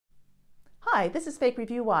Hi, this is Fake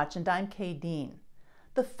Review Watch and I'm Kay Dean.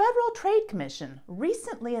 The Federal Trade Commission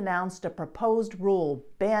recently announced a proposed rule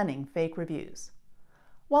banning fake reviews.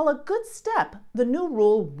 While a good step, the new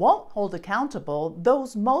rule won't hold accountable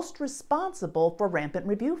those most responsible for rampant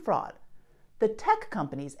review fraud, the tech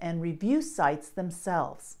companies and review sites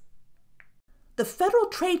themselves. The Federal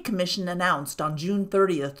Trade Commission announced on June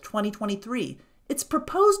 30th, 2023, its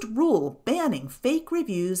proposed rule banning fake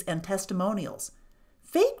reviews and testimonials.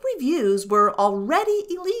 Fake reviews were already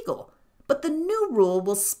illegal, but the new rule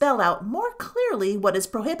will spell out more clearly what is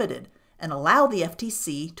prohibited and allow the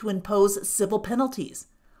FTC to impose civil penalties.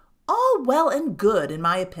 All well and good, in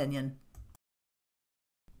my opinion.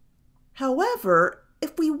 However,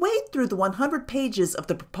 if we wade through the 100 pages of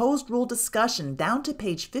the proposed rule discussion down to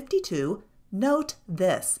page 52, note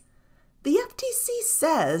this. The FTC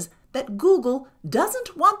says that Google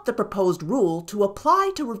doesn't want the proposed rule to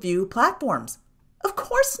apply to review platforms. Of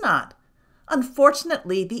course not.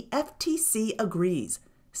 Unfortunately, the FTC agrees,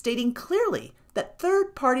 stating clearly that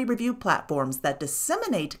third-party review platforms that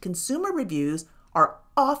disseminate consumer reviews are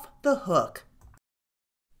off the hook.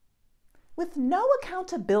 With no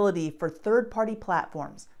accountability for third-party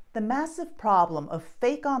platforms, the massive problem of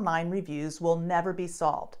fake online reviews will never be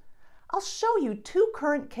solved. I'll show you two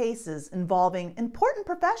current cases involving important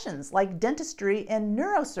professions like dentistry and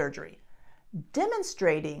neurosurgery,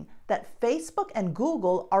 demonstrating that Facebook and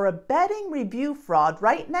Google are abetting review fraud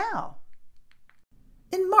right now.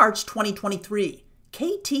 In March 2023,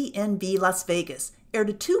 KTNV Las Vegas aired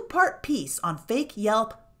a two-part piece on fake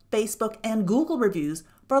Yelp, Facebook, and Google reviews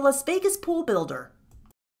for a Las Vegas pool builder.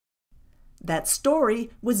 That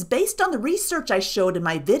story was based on the research I showed in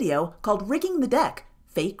my video called Rigging the Deck: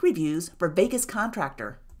 Fake Reviews for Vegas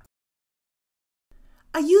Contractor.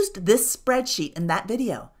 I used this spreadsheet in that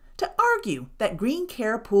video to argue that Green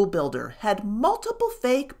Care Pool Builder had multiple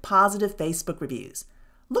fake positive Facebook reviews.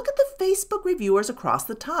 Look at the Facebook reviewers across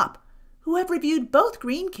the top, who have reviewed both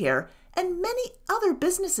Green Care and many other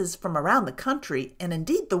businesses from around the country and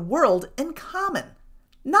indeed the world in common.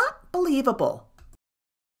 Not believable.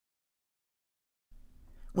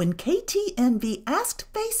 When KTNV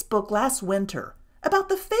asked Facebook last winter about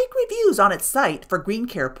the fake reviews on its site for Green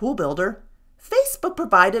Care Pool Builder, Facebook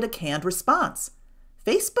provided a canned response.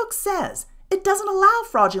 Facebook says it doesn't allow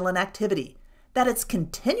fraudulent activity, that it's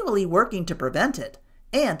continually working to prevent it,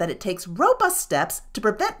 and that it takes robust steps to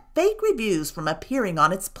prevent fake reviews from appearing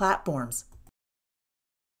on its platforms.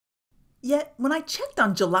 Yet, when I checked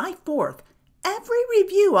on July 4th, every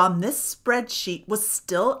review on this spreadsheet was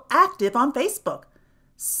still active on Facebook.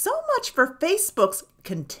 So much for Facebook's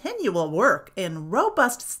continual work and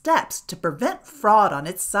robust steps to prevent fraud on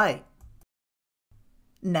its site.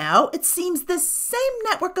 Now, it seems this same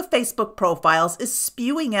network of Facebook profiles is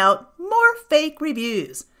spewing out more fake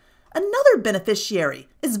reviews. Another beneficiary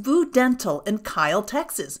is VU Dental in Kyle,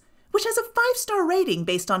 Texas, which has a 5-star rating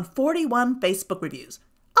based on 41 Facebook reviews.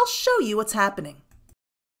 I'll show you what's happening.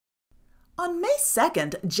 On May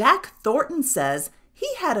 2nd, Jack Thornton says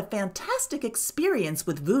he had a fantastic experience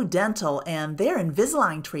with VU Dental and their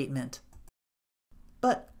Invisalign treatment.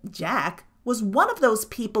 But Jack was one of those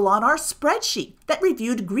people on our spreadsheet that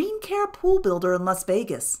reviewed Green Care Pool Builder in Las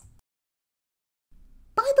Vegas.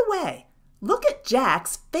 By the way, look at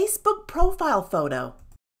Jack's Facebook profile photo.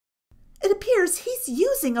 It appears he's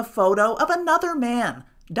using a photo of another man,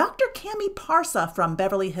 Dr. Cami Parsa from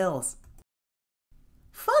Beverly Hills.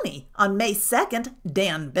 Funny, on May 2nd,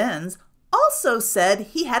 Dan Benz also said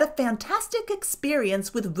he had a fantastic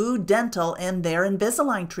experience with VU Dental and their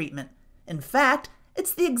Invisalign treatment. In fact,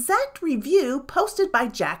 it's the exact review posted by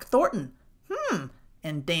Jack Thornton.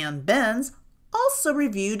 And Dan Benz also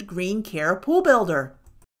reviewed Green Care Pool Builder.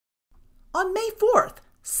 On May 4th,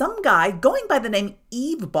 some guy going by the name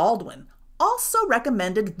Eve Baldwin also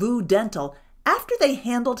recommended VU Dental after they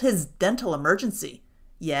handled his dental emergency.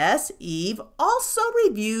 Yes, Eve also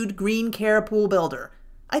reviewed Green Care Pool Builder.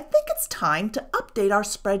 I think it's time to update our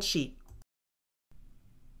spreadsheet.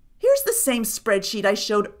 Here's the same spreadsheet I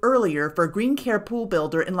showed earlier for Green Care Pool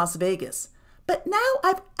Builder in Las Vegas, but now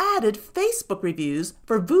I've added Facebook reviews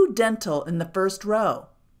for VU Dental in the first row.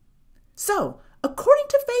 So, according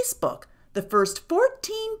to Facebook, the first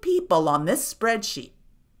 14 people on this spreadsheet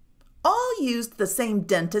all used the same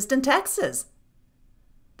dentist in Texas,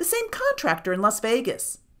 the same contractor in Las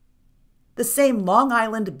Vegas, the same Long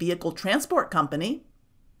Island vehicle transport company,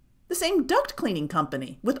 the same duct cleaning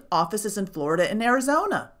company with offices in Florida and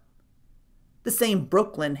Arizona, the same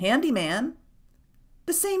Brooklyn handyman,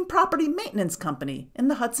 the same property maintenance company in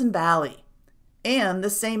the Hudson Valley, and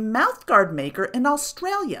the same mouthguard maker in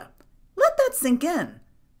Australia. Let that sink in.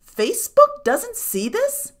 Facebook doesn't see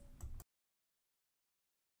this?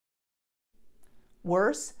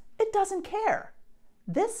 Worse, it doesn't care.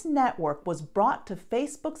 This network was brought to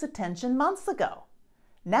Facebook's attention months ago.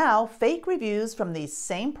 Now, fake reviews from these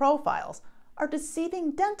same profiles are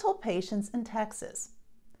deceiving dental patients in Texas.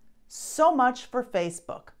 So much for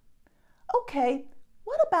Facebook. Okay,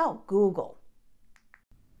 what about Google?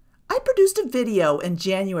 I produced a video in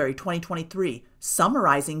January 2023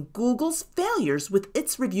 summarizing Google's failures with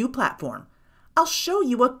its review platform. I'll show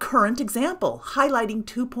you a current example highlighting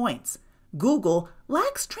 2 points. Google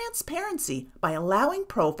lacks transparency by allowing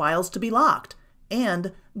profiles to be locked,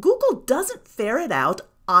 and Google doesn't ferret out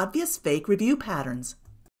obvious fake review patterns.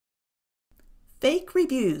 Fake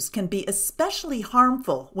reviews can be especially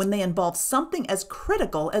harmful when they involve something as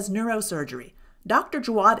critical as neurosurgery. Dr.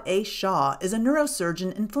 Jawad A. Shah is a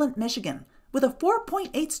neurosurgeon in Flint, Michigan, with a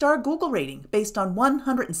 4.8-star Google rating based on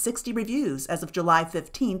 160 reviews as of July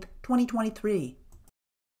 15, 2023.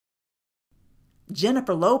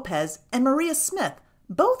 Jennifer Lopez and Maria Smith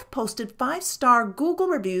both posted 5-star Google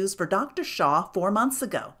reviews for Dr. Shah 4 months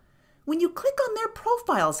ago. When you click on their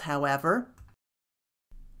profiles, however,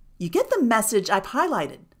 you get the message I've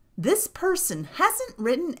highlighted. This person hasn't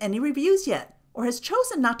written any reviews yet, or has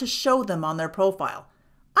chosen not to show them on their profile.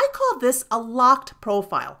 I call this a locked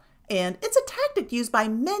profile, and it's a tactic used by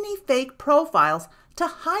many fake profiles to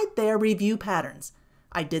hide their review patterns.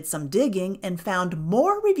 I did some digging and found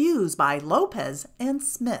more reviews by Lopez and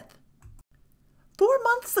Smith. 4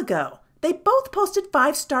 months ago, they both posted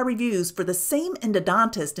 5-star reviews for the same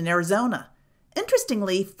endodontist in Arizona.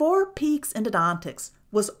 Interestingly, Four Peaks Endodontics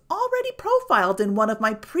was already profiled in one of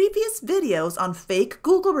my previous videos on fake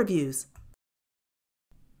Google reviews.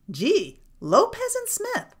 Gee, Lopez and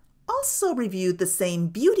Smith also reviewed the same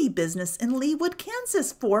beauty business in Leawood,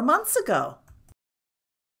 Kansas 4 months ago.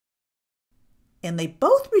 And they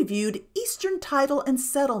both reviewed Eastern Title and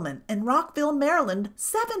Settlement in Rockville, Maryland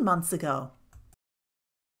 7 months ago.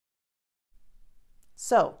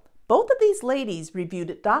 So, both of these ladies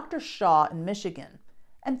reviewed Dr. Shah in Michigan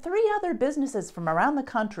and 3 other businesses from around the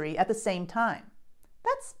country at the same time.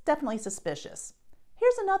 That's definitely suspicious.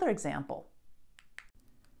 Here's another example.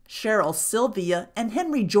 Cheryl Sylvia and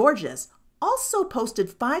Henry Georges also posted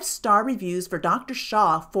 5-star reviews for Dr.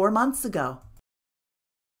 Shah 4 months ago.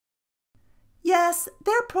 Yes,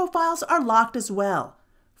 their profiles are locked as well.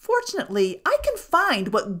 Fortunately, I can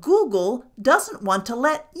find what Google doesn't want to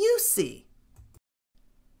let you see.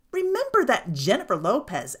 Remember that Jennifer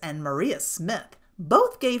Lopez and Maria Smith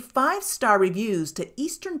both gave 5-star reviews to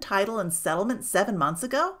Eastern Title and Settlement 7 months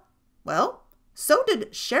ago? Well, so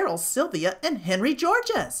did Cheryl Sylvia and Henry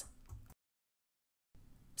Georges.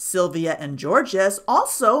 Sylvia and Georges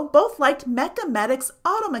also both liked Mecca Medic's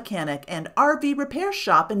Auto Mechanic and RV Repair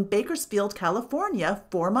Shop in Bakersfield, California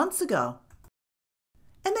 4 months ago.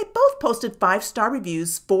 And they both posted 5-star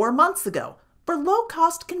reviews 4 months ago for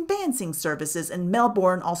low-cost conveyancing services in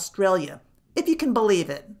Melbourne, Australia, if you can believe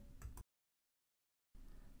it.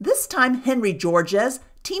 This time, Henry Georges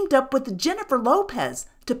teamed up with Jennifer Lopez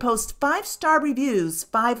to post 5-star reviews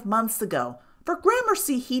 5 months ago for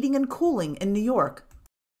Gramercy Heating and Cooling in New York.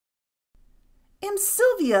 And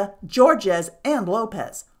Sylvia, Georges, and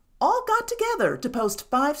Lopez all got together to post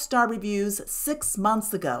 5-star reviews 6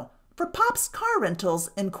 months ago for Pop's Car Rentals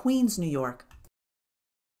in Queens, New York.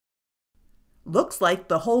 Looks like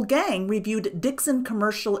the whole gang reviewed Dixon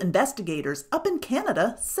Commercial Investigators up in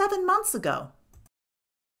Canada 7 months ago.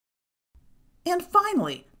 And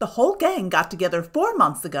finally, the whole gang got together 4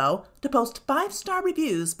 months ago to post 5-star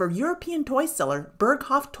reviews for European toy seller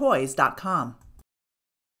BerghoffToys.com.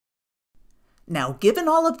 Now, given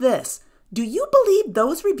all of this, do you believe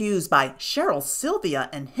those reviews by Cheryl Sylvia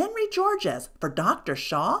and Henry Georges for Dr.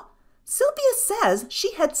 Shah? Sylvia says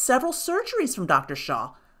she had several surgeries from Dr.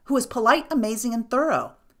 Shah, who is polite, amazing, and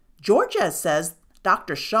thorough. Georges says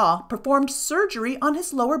Dr. Shah performed surgery on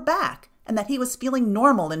his lower back and that he was feeling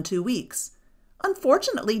normal in 2 weeks.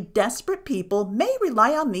 Unfortunately, desperate people may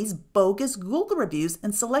rely on these bogus Google reviews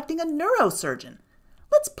in selecting a neurosurgeon.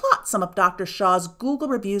 Let's plot some of Dr. Shah's Google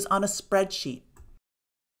reviews on a spreadsheet.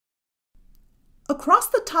 Across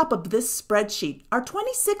the top of this spreadsheet are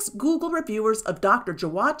 26 Google reviewers of Dr.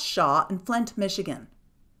 Jawad Shah in Flint, Michigan.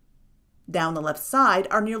 Down the left side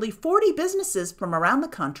are nearly 40 businesses from around the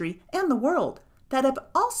country and the world that have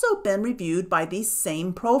also been reviewed by these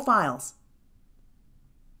same profiles.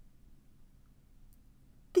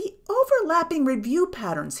 The overlapping review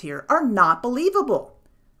patterns here are not believable.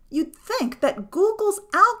 You'd think that Google's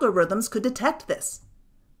algorithms could detect this.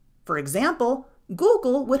 For example,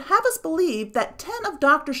 Google would have us believe that 10 of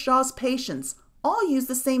Dr. Shah's patients all use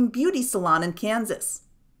the same beauty salon in Kansas.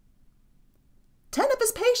 10 of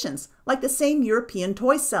his patients like the same European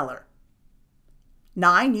toy seller.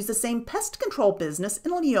 9 use the same pest control business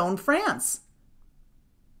in Lyon, France.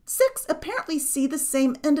 6 apparently see the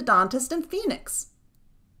same endodontist in Phoenix.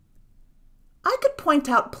 I could point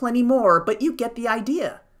out plenty more, but you get the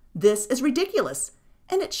idea. This is ridiculous,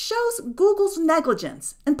 and it shows Google's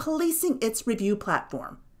negligence in policing its review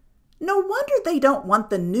platform. No wonder they don't want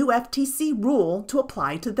the new FTC rule to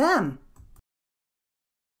apply to them.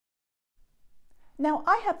 Now,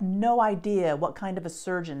 I have no idea what kind of a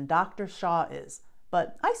surgeon Dr. Shaw is,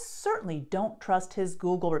 but I certainly don't trust his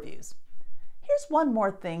Google reviews. Here's one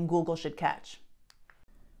more thing Google should catch.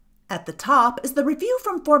 At the top is the review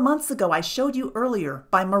from 4 months ago I showed you earlier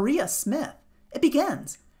by Maria Smith. It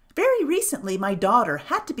begins, "Very recently, my daughter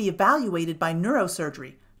had to be evaluated by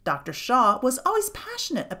neurosurgery. Dr. Shaw was always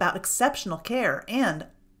passionate about exceptional care and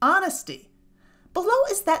honesty." Below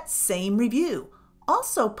is that same review,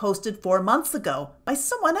 also posted 4 months ago by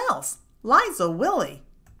someone else, Liza Willie.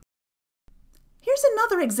 Here's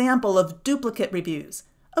another example of duplicate reviews.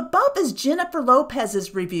 Above is Jennifer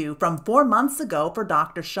Lopez's review from 4 months ago for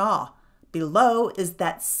Dr. Shaw. Below is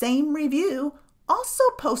that same review, also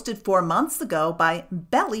posted 4 months ago by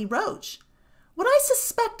Belly Roach. What I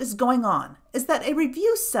suspect is going on is that a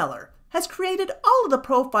review seller has created all of the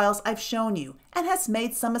profiles I've shown you and has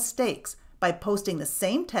made some mistakes by posting the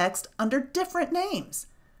same text under different names.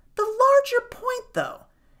 The larger point, though,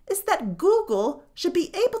 is that Google should be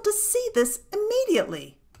able to see this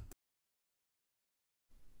immediately.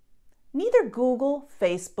 Neither Google,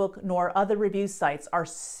 Facebook, nor other review sites are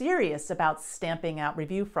serious about stamping out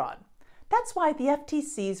review fraud. That's why the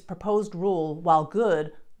FTC's proposed rule, while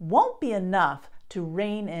good, won't be enough to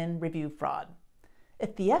rein in review fraud.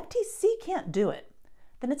 If the FTC can't do it,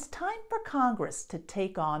 then it's time for Congress to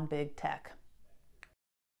take on big tech.